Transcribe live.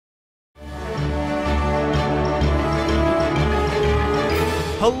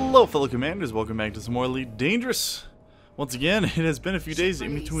Hello fellow commanders, welcome back to some more Elite Dangerous. Once again, it has been a few days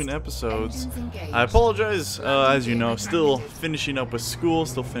in between episodes. I apologize, as you know, still finishing up with school,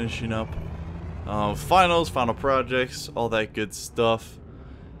 still finishing up finals, final projects, all that good stuff.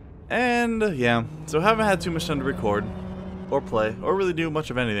 And yeah, so haven't had too much time to record, or play, or really do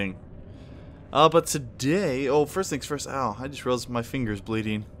much of anything. But today, first things first, ow, I just realized my finger's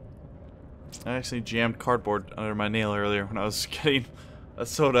bleeding. I actually jammed cardboard under my nail earlier when I was getting a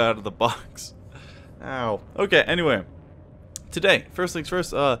soda out of the box. Ow. Okay, anyway. Today, first things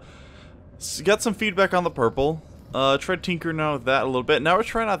first, got some feedback on the purple. Tried tinkering out with that a little bit. Now we're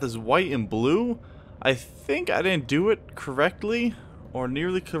trying out this white and blue. I think I didn't do it correctly, or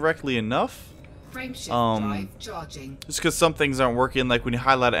nearly correctly enough. Frameshift drive charging. Just because some things aren't working, like when you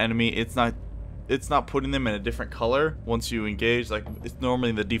highlight an enemy, it's not putting them in a different color once you engage. Like, it's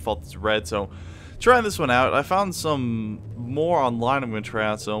normally the default is red, so trying this one out. I found some more online I'm going to try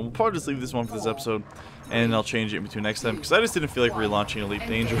out, so we'll probably just leave this one for this episode, and I'll change it in between next time, because I just didn't feel like relaunching Elite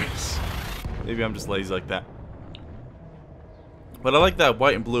Dangerous. Maybe I'm just lazy like that. But I like that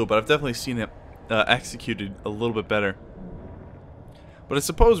white and blue, but I've definitely seen it executed a little bit better. But I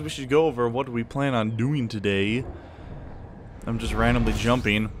suppose we should go over what we plan on doing today. I'm just randomly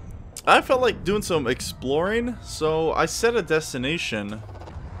jumping. I felt like doing some exploring, so I set a destination.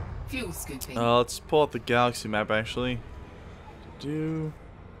 Fuel scooping. Let's pull out the galaxy map actually.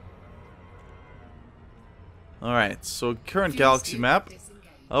 Alright, so current galaxy map.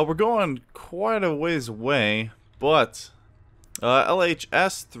 We're going quite a ways away, but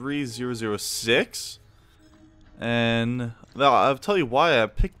LHS 3006. And I'll tell you why I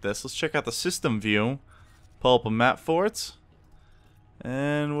picked this. Let's check out the system view. Pull up a map for it.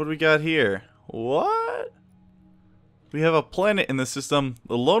 And what do we got here? What? We have a planet in the system,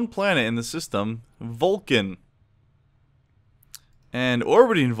 the lone planet in the system, Vulcan. And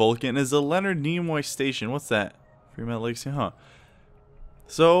orbiting Vulcan is the Leonard Nimoy station. What's that? Fremont Legacy, huh?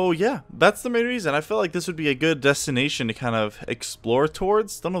 So yeah, that's the main reason. I feel like this would be a good destination to kind of explore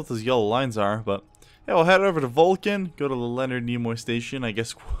towards. Don't know what those yellow lines are, but yeah, we'll head over to Vulcan, go to the Leonard Nimoy station. I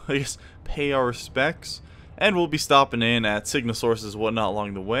guess pay our respects, and we'll be stopping in at signal sources and whatnot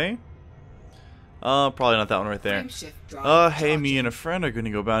along the way. Probably not that one right there. Hey, me and a friend are gonna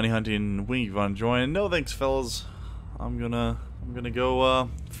go bounty hunting. Wing, you wanna join? No thanks, fellas. I'm gonna go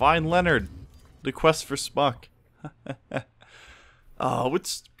find Leonard. The quest for Spock.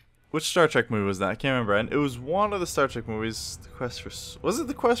 Which Star Trek movie was that? I can't remember. And it was one of the Star Trek movies. The quest for was it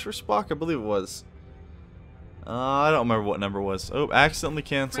the quest for Spock? I believe it was. I don't remember what number it was. Oh, accidentally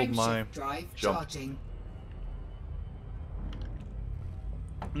canceled my jump.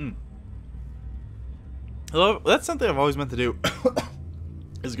 Well, that's something I've always meant to do.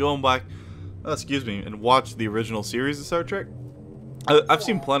 Is going back, excuse me, and watch the original series of Star Trek. I've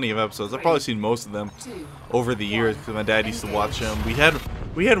seen plenty of episodes. I've probably seen most of them over the years because my dad used to watch them.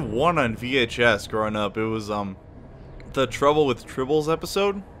 We had one on VHS growing up. It was the Trouble with Tribbles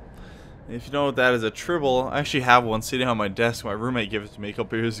episode. If you know what that is, a Tribble, I actually have one sitting on my desk. My roommate gave it to me a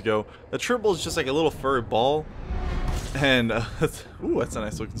couple years ago. The Tribble is just like a little furry ball, and ooh, that's a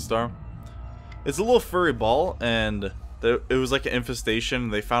nice looking star. It's a little furry ball, and it was like an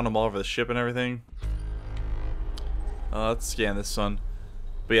infestation. They found them all over the ship and everything. Let's scan this one.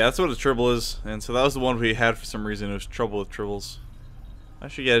 But yeah, that's what a Tribble is. And so that was the one we had for some reason. It was Trouble with Tribbles. I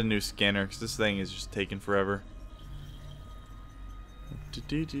should get a new scanner because this thing is just taking forever.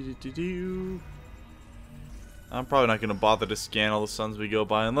 I'm probably not going to bother to scan all the suns we go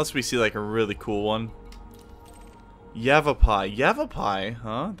by unless we see like a really cool one. Yavapai. Yavapai,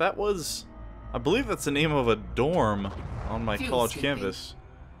 huh? That was... I believe that's the name of a dorm on my college campus.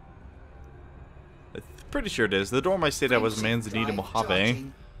 I'm pretty sure it is. The dorm I stayed at was Manzanita,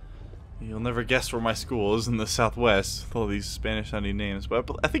 Mojave. You'll never guess where my school is in the southwest with all these Spanish-sounding names. But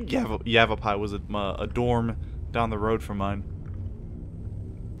I think Yavapai was a dorm down the road from mine.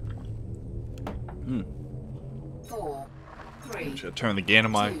 4, 3, Should turn the gain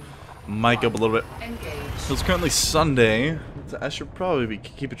of my mic up a little bit. So it's currently Sunday. I should probably be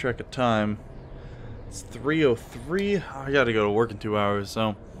keeping track of time. It's 3:03. I gotta go to work in 2 hours,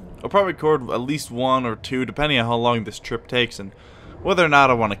 so I'll probably record at least 1 or 2, depending on how long this trip takes and whether or not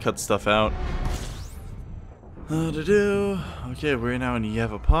I want to cut stuff out. Okay, we're now in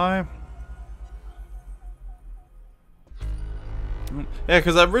Yavapai. Yeah,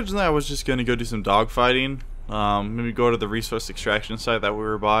 because originally I was just gonna go do some dogfighting. Maybe go to the resource extraction site that we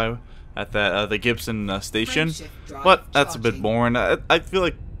were by at the Gibson station, but that's a bit boring. I feel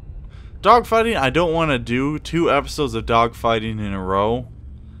like dogfighting, I don't want to do 2 episodes of dogfighting in a row.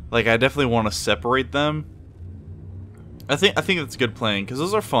 Like, I definitely want to separate them. I think that's good playing because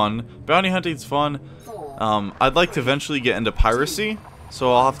those are fun. Bounty hunting's fun. 4, I'd like to eventually get into piracy,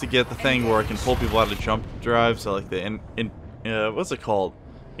 so I'll have to get the thing where I can pull people out of jump drives. So like the what's it called?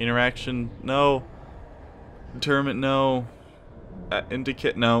 Interaction? No. Interment? No.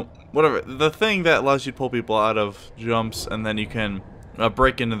 Indicate? No. Whatever. The thing that allows you to pull people out of jumps, and then you can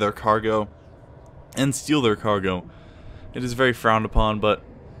break into their cargo and steal their cargo. It is very frowned upon, but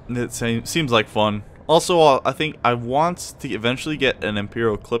it seems like fun. Also, I think I want to eventually get an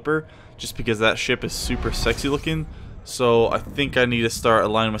Imperial Clipper, just because that ship is super sexy looking. So I think I need to start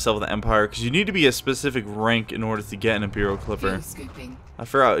aligning myself with the Empire, because you need to be a specific rank in order to get an Imperial Clipper. I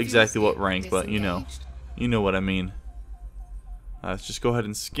forgot exactly what rank, but you know what I mean. Let's just go ahead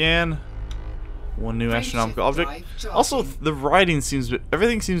and scan. One new astronomical object. Also, the writing seems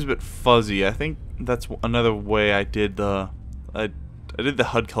everything seems a bit fuzzy. I think that's another way I did the I did the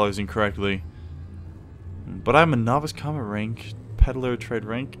HUD colors incorrectly. But I'm a novice combat rank, peddler trade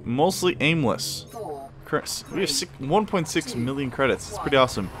rank, mostly aimless. We have 1.6 million credits. It's pretty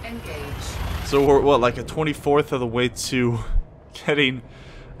awesome. So we're what, like a 24th of the way to getting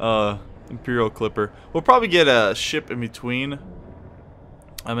Imperial Clipper. We'll probably get a ship in between.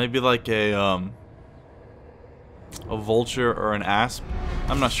 Maybe like a vulture or an asp.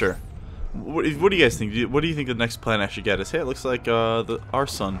 I'm not sure. What do you guys think? What do you think the next planet I should get is? Hey, it looks like our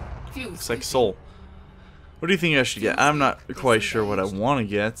sun. Looks like Sol. What do you think I should get? I'm not quite sure what I want to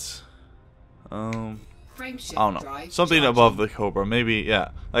get. I don't know. Something above the Cobra. Maybe, yeah.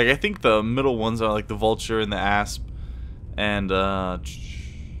 Like, I think the middle ones are like the vulture and the asp. And,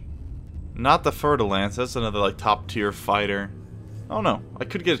 not the Fer-de-Lance. That's another, like, top tier fighter. I don't know. I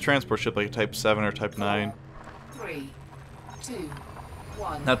could get a transport ship like a Type 7 or Type 9. 3, 2,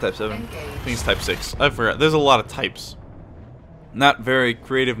 1. Not Type 7. I think it's Type 6. I forgot. There's a lot of types. Not very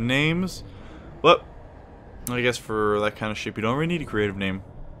creative names. But I guess for that kind of ship, you don't really need a creative name.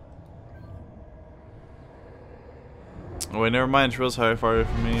 Oh wait, never mind. Trails high far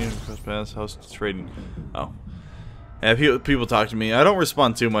from me. Pass house trading. Oh. Yeah, people talk to me. I don't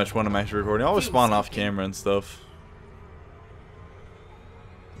respond too much when I'm actually recording. I'll respond off camera and stuff.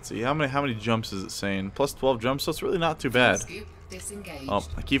 Let's see, how many jumps is it saying? Plus 12 jumps, so it's really not too bad. Oh,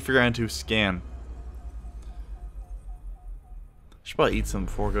 I keep forgetting to scan. Should probably eat some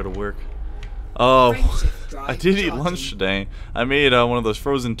before I go to work. Oh, I did eat lunch today. I made one of those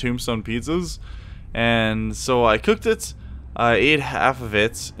frozen tombstone pizzas, and so I cooked it. I ate half of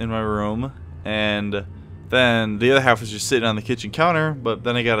it in my room, and then the other half was just sitting on the kitchen counter. But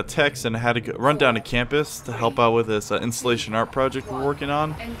then I got a text, and I had to run down to campus to help out with this installation art project we're working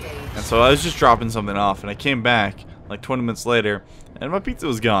on. And so I was just dropping something off, and I came back like 20 minutes later, and my pizza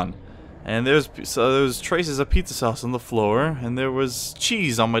was gone. And there was traces of pizza sauce on the floor, and there was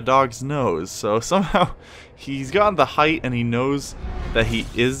cheese on my dog's nose. So somehow he's gotten the height, and he knows that he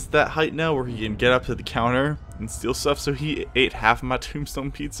is that height now, where he can get up to the counter and steal stuff. So he ate half of my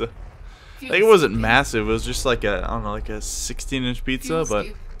tombstone pizza. Like, it wasn't massive. It was just like a, I don't know, like a 16-inch pizza. But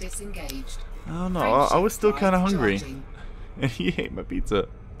I don't know. I was still kind of hungry, and he ate my pizza.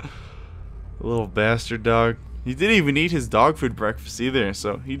 Little bastard dog. He didn't even eat his dog food breakfast either,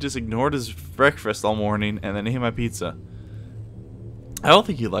 so he just ignored his breakfast all morning and then ate my pizza. I don't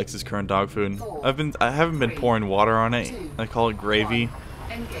think he likes his current dog food. I haven't been pouring water on it. I call it gravy.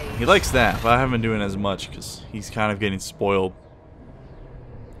 He likes that, but I haven't been doing as much because he's kind of getting spoiled.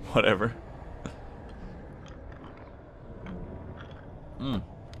 Whatever. I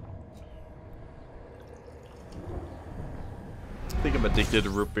think I'm addicted to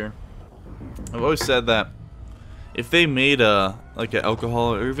root beer. I've always said that if they made like an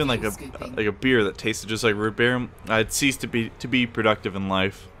alcohol or even like a beer that tasted just like root beer, I'd cease to be productive in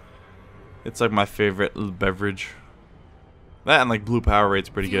life. It's like my favorite beverage. That and like Blue Powerade's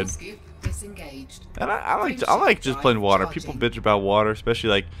pretty good. And I like just plain water. People bitch about water, especially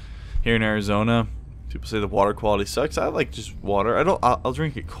like here in Arizona. People say the water quality sucks. I like just water. I'll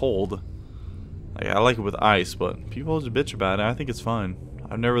drink it cold. Like, I like it with ice, but people just bitch about it. I think it's fine.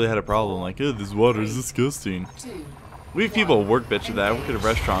 I've never really had a problem like, oh, this water is disgusting. We have people at work bitch at that. I work at a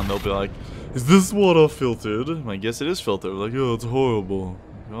restaurant, they'll be like, is this water filtered? I'm like, yes, it is filtered. Like, oh, it's horrible.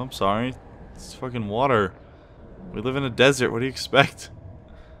 Like, oh, I'm sorry. It's fucking water. We live in a desert. What do you expect?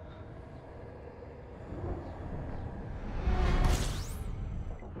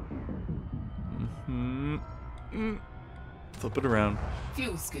 Flip it around.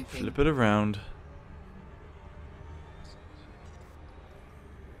 Flip it around.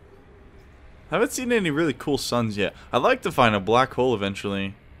 I haven't seen any really cool suns yet. I'd like to find a black hole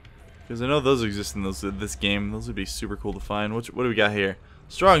eventually, because I know those exist in this game. Those would be super cool to find. What do we got here?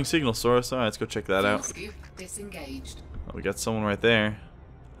 Strong signal source. Alright, let's go check that out. Oh, we got someone right there.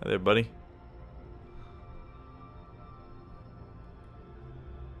 Hi there, buddy.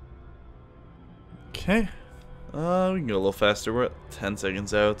 Okay. We can go a little faster. We're at 10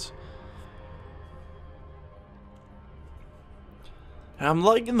 seconds out. I'm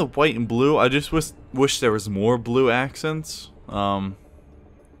liking the white and blue. I just wish there was more blue accents. I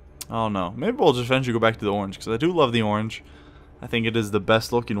don't know. Maybe we'll just eventually go back to the orange, because I do love the orange. I think it is the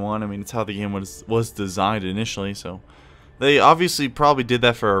best looking one. I mean, it's how the game was designed initially, so they obviously probably did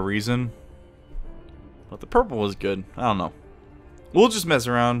that for a reason. But the purple was good. I don't know. We'll just mess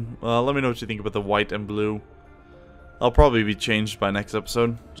around. Let me know what you think about the white and blue. I'll probably be changed by next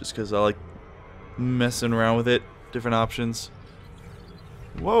episode, just because I like messing around with it. Different options.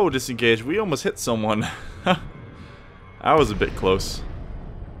 Whoa, disengage. We almost hit someone. I was a bit close.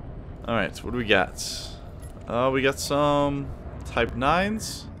 Alright, so what do we got? We got some Type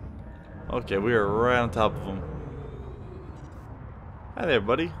 9s. Okay, we are right on top of them. Hi there,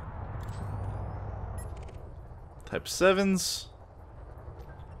 buddy. Type 7s.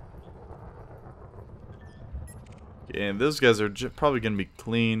 Okay, and those guys are probably going to be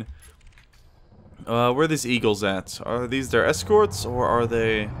clean. Where are these eagles at? Are these their escorts, or are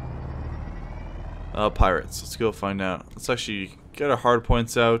they pirates? Let's go find out. Let's actually get our hard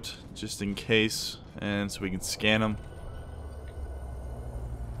points out, just in case, and so we can scan them.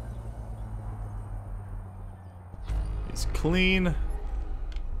 He's clean.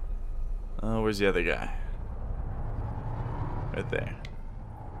 Where's the other guy? Right there.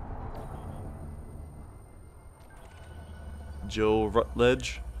 Joe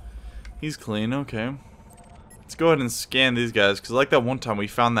Rutledge. He's clean, okay. Let's go ahead and scan these guys, because like that one time we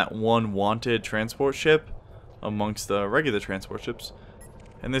found that one wanted transport ship amongst the regular transport ships.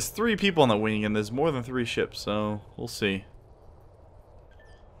 And there's 3 people on the wing, and there's more than 3 ships, so we'll see.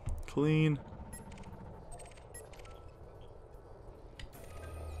 Clean.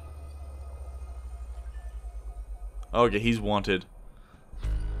 Okay, he's wanted.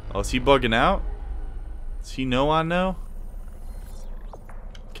 Oh, is he bugging out? Does he know I know?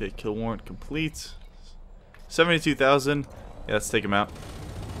 Okay, kill warrant complete. 72,000. Yeah, let's take him out.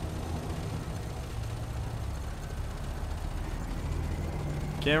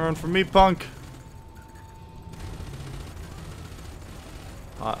 Can't run from me, punk.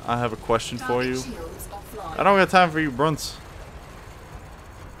 I have a question for you. I don't got time for you, brunts.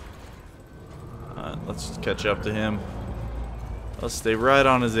 Alright, let's just catch up to him. Let's stay right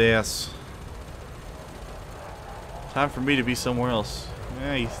on his ass. Time for me to be somewhere else.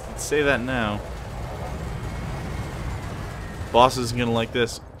 Yeah, you say that now. Boss isn't gonna like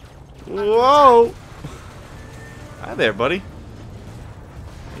this. Whoa! Hi there, buddy.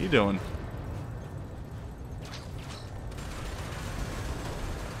 How you doing?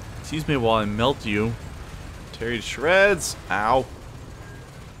 Excuse me while I melt you. Tear you to shreds. Ow.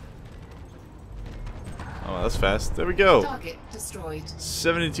 Oh, that's fast. There we go. Target destroyed.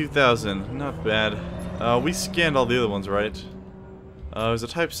 72,000. Not bad. We scanned all the other ones, right? There's a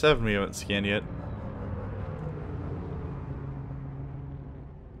Type 7 we haven't scanned yet.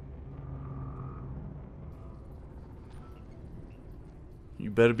 You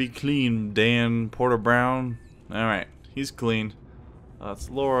better be clean, Dan Porter Brown. Alright, he's clean. Let's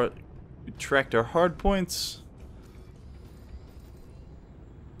lower, retract our hard points.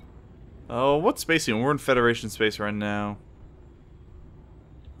 Oh, what space are we in? We're in Federation space right now.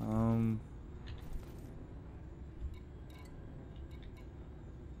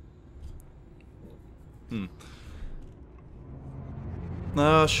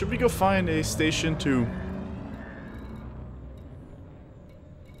 Should we go find a station to...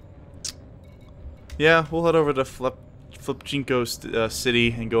 Yeah, we'll head over to Flipchinko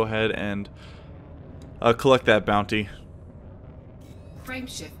City and go ahead and collect that bounty.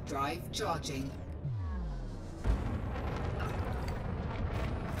 Frameshift drive charging.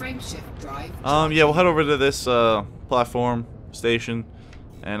 Frameshift drive charging. Yeah, we'll head over to this platform station,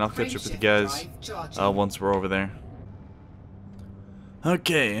 and I'll catch up with you guys once we're over there.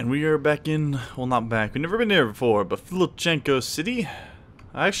 Okay, and we are back in, well, not back, we've never been there before, but Flipchinko City.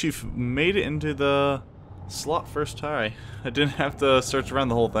 I actually made it into the slot first try. I didn't have to search around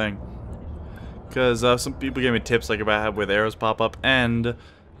the whole thing. Because some people gave me tips like about where the arrows pop up, and it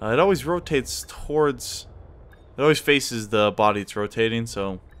always rotates towards, it always faces the body it's rotating,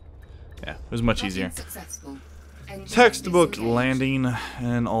 so yeah, it was much easier. Textbook landing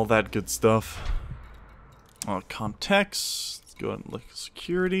and all that good stuff. Context. Go ahead and look at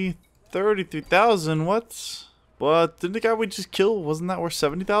security. 33,000, what? But didn't the guy we just killed, wasn't that worth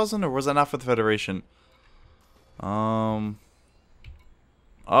 70,000, or was that not for the Federation?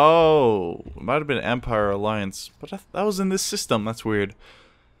 Oh, it might have been Empire Alliance, but that was in this system. That's weird.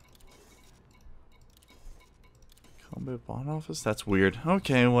 Combat Bond Office? That's weird.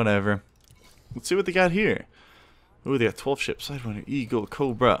 Okay, whatever. Let's see what they got here. Ooh, they got 12 ships. Sidewinder, Eagle,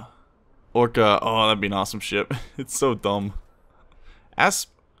 Cobra, Orca. Oh, that'd be an awesome ship. It's so dumb. Asp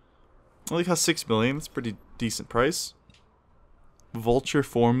only cost 6 million. That's a pretty decent price. Vulture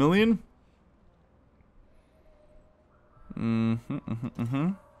 4 million.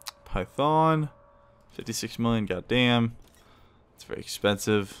 Python 56 million. Goddamn, it's very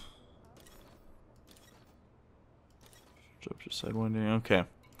expensive. Sidewinder. Okay.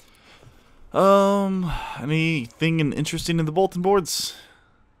 Anything interesting in the bulletin boards?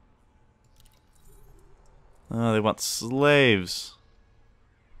 They want slaves.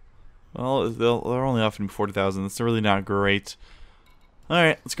 Well, they're only offering 40,000. That's really not great.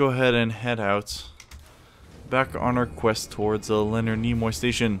 Alright, let's go ahead and head out. Back on our quest towards Leonard Nimoy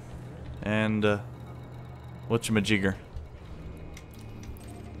Station. And, whatchamajigger.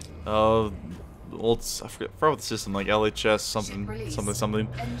 I forgot what the system, like LHS, something.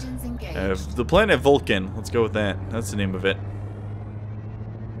 The planet Vulcan. Let's go with that. That's the name of it.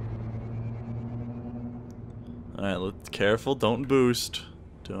 Alright, let's careful. Don't boost.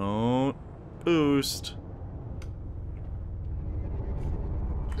 Don't boost.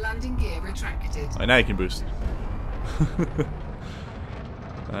 Landing gear retracted. Alright, now you can boost.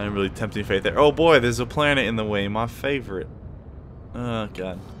 I'm really tempting fate there. Oh boy, there's a planet in the way. My favorite. Oh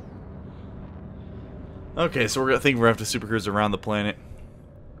god. Okay, so I think we're gonna have to super cruise around the planet.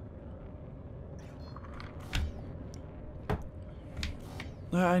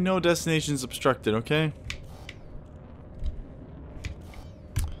 I know destination's obstructed, okay?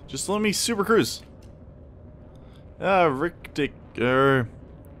 Just let me super cruise. Rittic,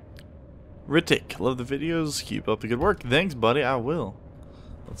 love the videos. Keep up the good work. Thanks, buddy. I will.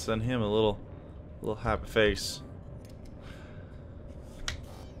 Let's send him a little happy face.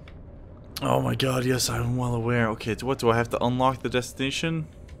 Oh my god, yes, I'm well aware. Okay, so what do I have to unlock the destination?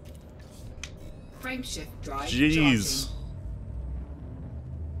 Frameshift drive. Jeez.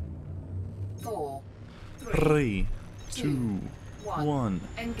 4, 3, 2, 1.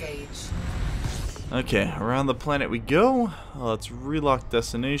 Engage. Okay, around the planet we go. Let's relock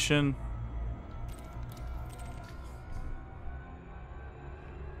destination.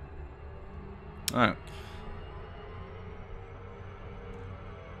 Alright.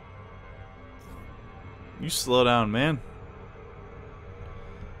 You slow down, man.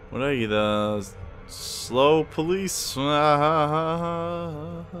 What are you, the slow police? Oh,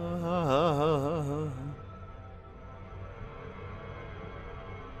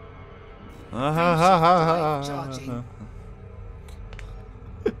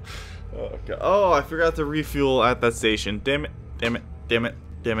 I forgot to refuel at that station. Damn it, damn it, damn it,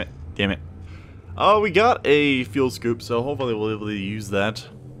 damn it, damn it. Oh, we got a fuel scoop, so hopefully we'll be able to use that.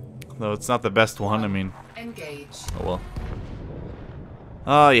 Though it's not the best one, I mean. Engage. Oh well.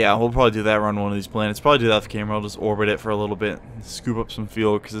 Oh yeah, we'll probably do that around one of these planets. Probably do that off camera. I'll just orbit it for a little bit, scoop up some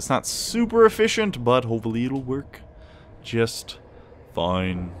fuel, because it's not super efficient, but hopefully it'll work just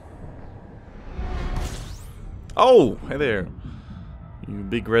fine. Oh, hey there. You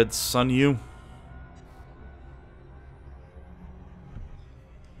big red sun, you.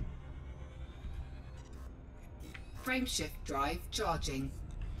 Frameshift drive charging.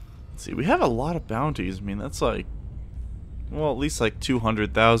 Let's see, we have a lot of bounties. I mean, that's like, well, at least like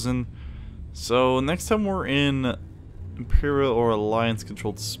 200,000. So next time we're in Imperial or Alliance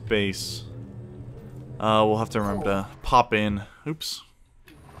controlled space, we'll have to remember to pop in. Oops.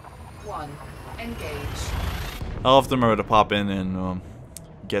 1. Engage. I'll have to remember to pop in and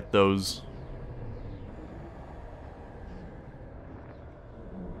get those.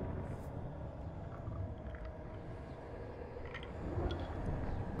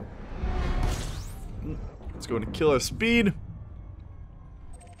 Let's go into killer speed.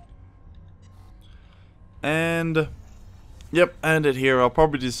 And yep, end it here. I'll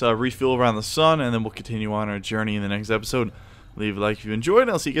probably just refuel around the sun, and then we'll continue on our journey in the next episode. Leave a like if you enjoyed,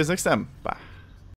 and I'll see you guys next time. Bye.